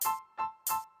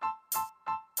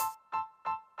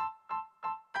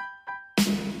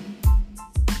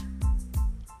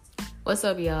What's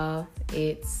up, y'all?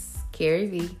 It's Carrie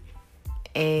V,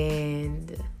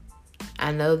 and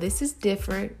I know this is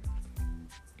different.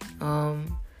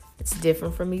 It's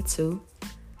different for me too.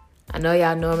 I know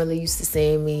y'all normally used to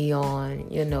seeing me on,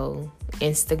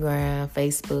 Instagram,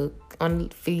 Facebook, on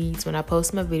feeds when I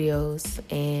post my videos,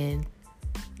 and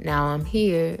now I'm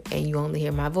here and you only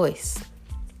hear my voice.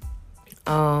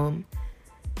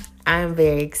 I'm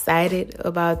very excited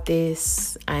about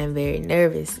this. I am very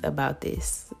nervous about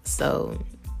this. So,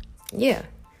 yeah.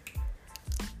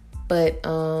 But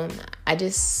I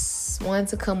just wanted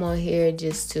to come on here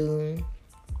just to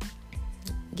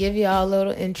give y'all a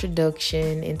little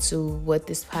introduction into what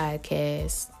this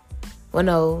podcast, I'm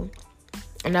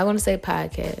not going to say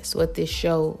podcast, what this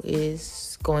show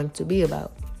is going to be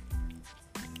about.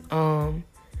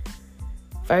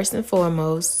 First and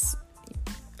foremost,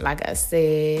 like I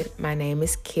said, my name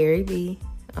is Carrie B.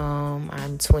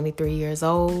 I'm 23 years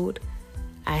old.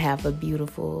 I have a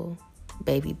beautiful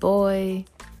baby boy.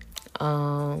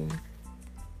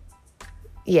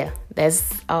 Yeah,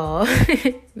 that's all.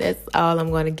 That's all I'm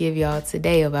going to give y'all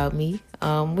today about me.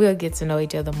 We'll get to know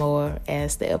each other more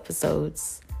as the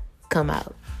episodes come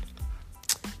out.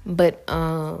 But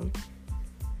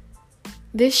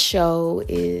this show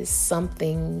is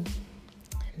something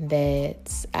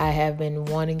that I have been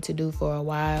wanting to do for a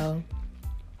while.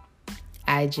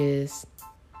 I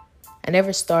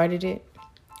never started it.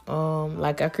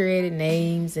 I created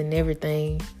names and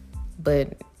everything,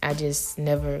 but I just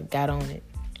never got on it.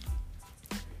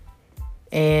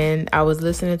 And I was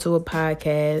listening to a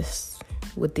podcast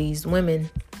with these women,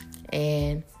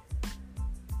 and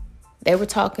they were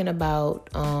talking about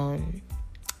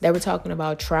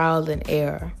trial and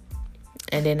error.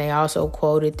 And then they also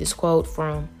quoted this quote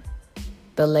from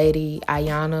the lady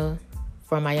Iyanla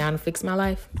from Iyanla Fix My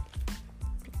Life.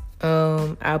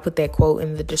 I'll put that quote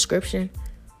in the description.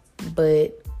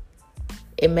 But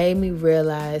it made me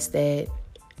realize that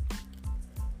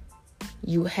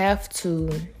you have to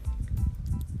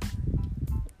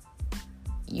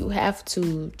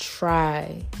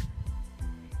try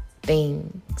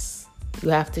things. You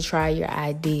have to try your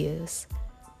ideas,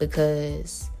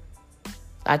 because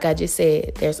like I just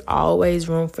said, there's always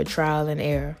room for trial and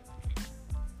error.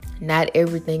 Not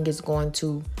everything is going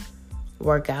to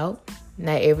work out.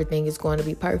 Not everything is going to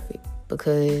be perfect,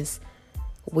 because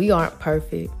we aren't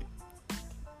perfect.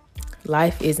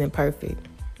 Life isn't perfect.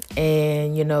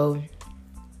 And,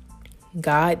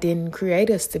 God didn't create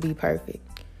us to be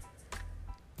perfect.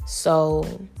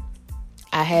 So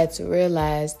I had to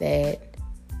realize that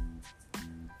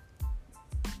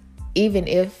even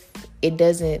if it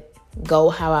doesn't go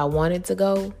how I want it to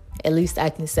go, at least I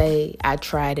can say I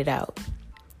tried it out.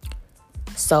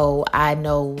 So I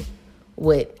know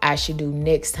what I should do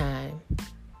next time.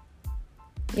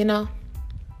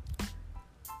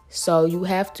 So you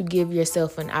have to give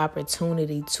yourself an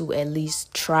opportunity to at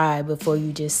least try before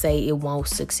you just say it won't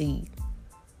succeed.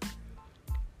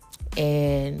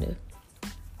 And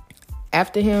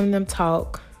after hearing them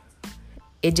talk,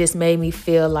 it just made me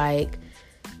feel like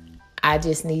I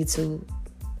need to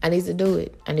do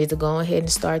it. I need to go ahead and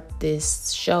start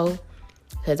this show,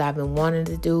 because I've been wanting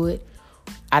to do it.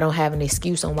 I don't have an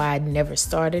excuse on why I never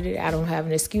started it. I don't have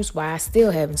an excuse why I still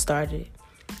haven't started it.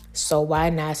 So why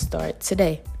not start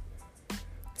today?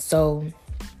 So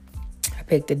I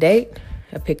picked a date,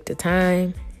 I picked a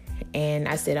time, and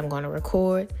I said I'm going to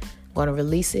record, I'm going to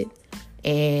release it,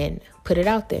 and put it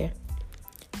out there.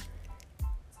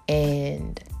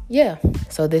 And yeah,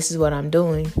 so this is what I'm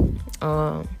doing.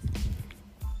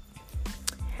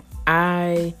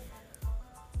 I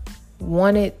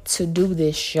wanted to do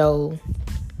this show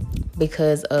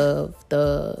because of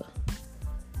the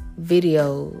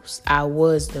videos I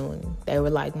was doing. They were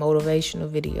like motivational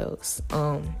videos.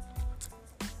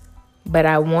 But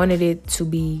I wanted it to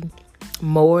be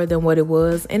more than what it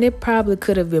was. And it probably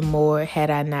could have been more had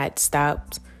I not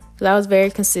stopped. Because I was very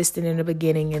consistent in the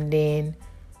beginning. And then,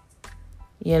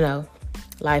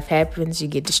 life happens. You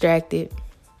get distracted.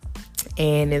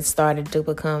 And it started to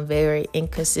become very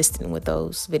inconsistent with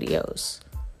those videos.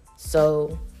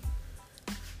 So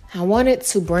I wanted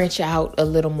to branch out a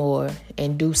little more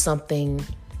and do something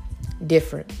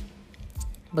different,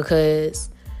 because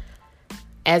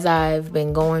as I've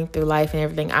been going through life and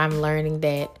everything, I'm learning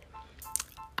that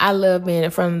I love being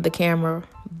in front of the camera,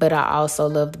 but I also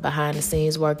love the behind the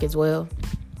scenes work as well.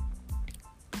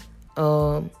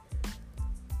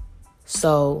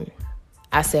 So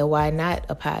I said, why not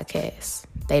a podcast?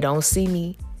 They don't see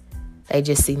me. They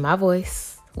just see my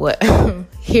voice.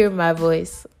 Hear my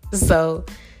voice. So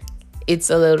it's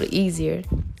a little easier.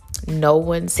 No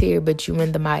one's here but you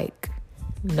and the mic.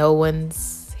 No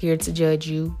one's here to judge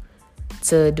you,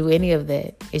 to do any of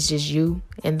that. It's just you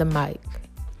and the mic.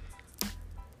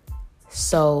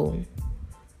 So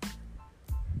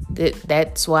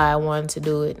that's why I wanted to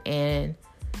do it. And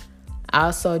I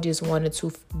also just wanted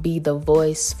to be the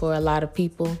voice for a lot of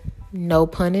people. No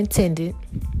pun intended.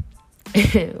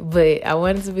 But I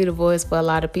wanted to be the voice for a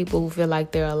lot of people who feel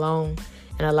like they're alone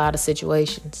in a lot of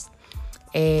situations.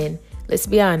 And let's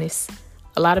be honest,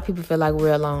 a lot of people feel like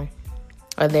we're alone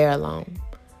or they're alone.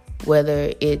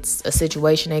 Whether it's a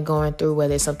situation they're going through,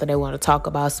 whether it's something they want to talk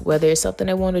about, whether it's something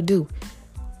they want to do.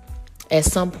 At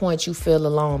some point you feel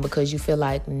alone because you feel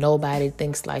like nobody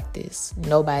thinks like this.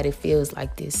 Nobody feels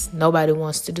like this. Nobody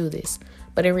wants to do this.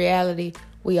 But in reality,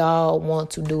 we all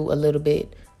want to do a little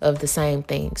bit of the same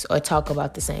things or talk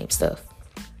about the same stuff.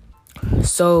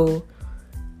 So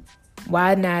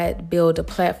why not build a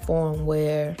platform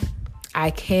where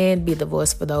I can be the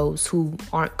voice for those who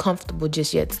aren't comfortable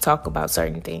just yet to talk about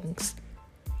certain things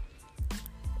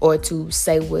or to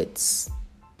say what's,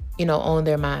 on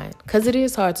their mind? Because it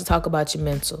is hard to talk about your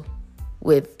mental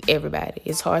with everybody.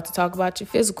 It's hard to talk about your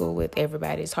physical with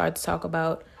everybody. It's hard to talk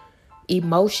about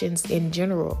emotions in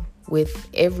general with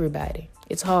everybody.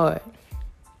 It's hard.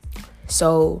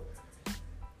 So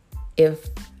if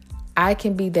I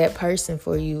can be that person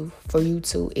for you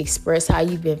to express how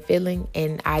you've been feeling,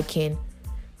 and I can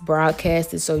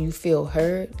broadcast it so you feel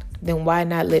heard, then why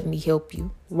not let me help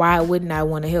you? Why wouldn't I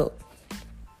want to help?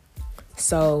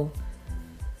 So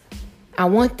I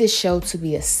want this show to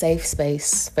be a safe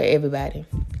space for everybody.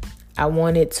 I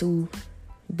want it to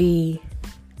be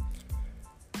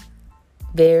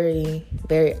very,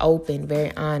 very open,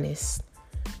 very honest.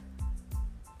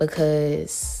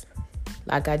 Because,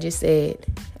 like I just said,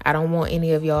 I don't want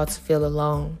any of y'all to feel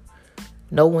alone.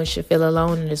 No one should feel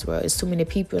alone in this world. There's too many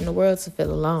people in the world to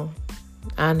feel alone,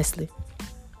 honestly.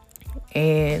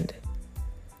 And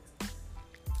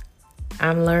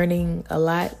I'm learning a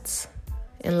lot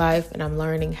in life, and I'm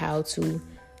learning how to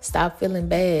stop feeling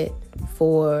bad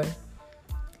for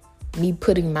me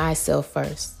putting myself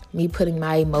first, me putting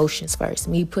my emotions first,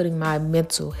 me putting my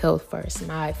mental health first,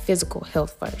 my physical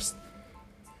health first,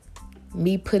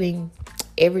 me putting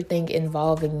everything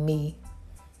involving me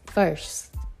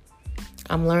first.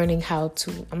 I'm learning how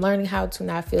to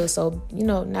not feel so,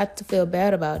 not to feel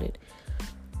bad about it.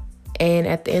 And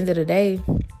at the end of the day,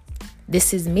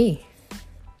 this is me,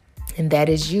 and that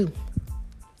is you.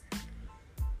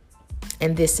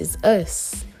 And this is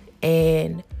us.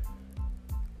 And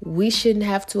we shouldn't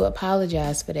have to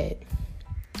apologize for that.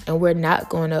 And we're not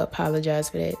going to apologize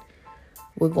for that.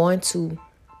 We're going to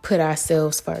put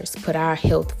ourselves first, put our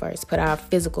health first, put our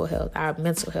physical health, our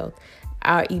mental health,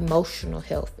 our emotional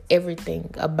health.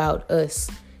 Everything about us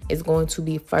is going to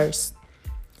be first.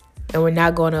 And we're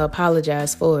not going to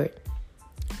apologize for it.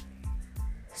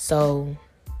 So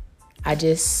I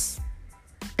just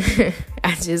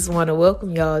want to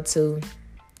welcome y'all to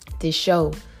this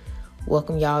show.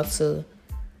 Welcome y'all to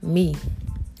me.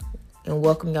 And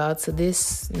welcome y'all to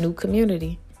this new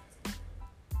community.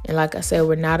 And like I said,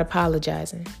 we're not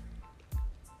apologizing.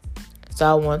 So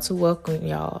I want to welcome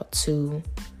y'all to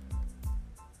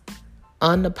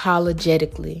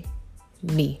Unapologetically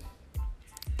Me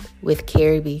with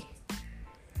Carrie B.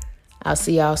 I'll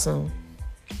see y'all soon.